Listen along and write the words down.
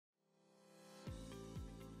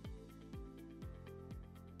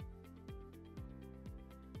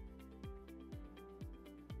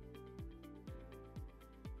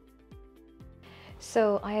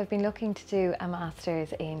So I have been looking to do a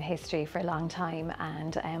Masters in History for a long time,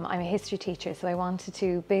 and I'm a history teacher, so I wanted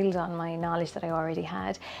to build on my knowledge that I already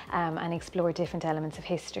had and explore different elements of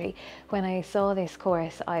history. When I saw this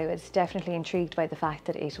course, I was definitely intrigued by the fact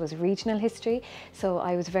that it was regional history, so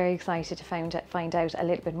I was very excited to find out a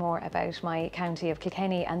little bit more about my county of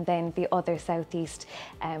Kilkenny and then the other southeast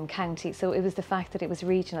counties. So it was the fact that it was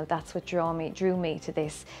regional, that's what drew me to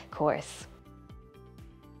this course.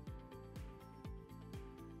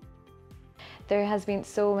 There has been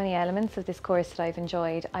so many elements of this course that I've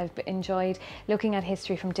enjoyed. I've enjoyed looking at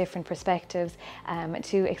history from different perspectives,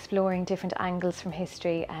 to exploring different angles from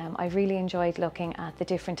history. I've really enjoyed looking at the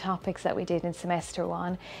different topics that we did in semester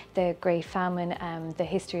one, the Great Famine, the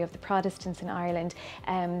history of the Protestants in Ireland,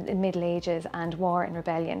 the Middle Ages and war and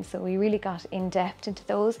rebellion. So we really got in depth into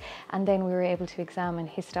those, and then we were able to examine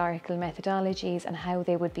historical methodologies and how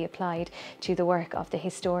they would be applied to the work of the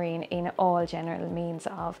historian in all general means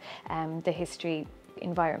of the history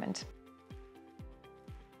environment.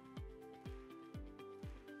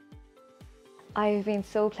 I've been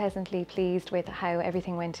so pleasantly pleased with how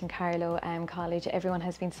everything went in Carlow College. Everyone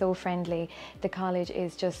has been so friendly. The college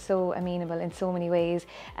is just so amenable in so many ways.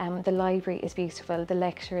 The library is beautiful. The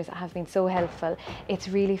lecturers have been so helpful. It's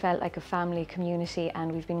really felt like a family community,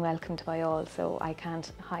 and we've been welcomed by all, so I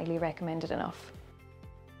can't highly recommend it enough.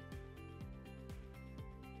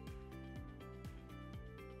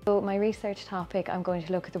 So my research topic, I'm going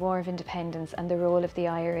to look at the War of Independence and the role of the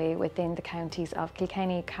IRA within the counties of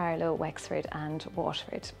Kilkenny, Carlow, Wexford and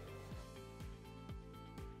Waterford.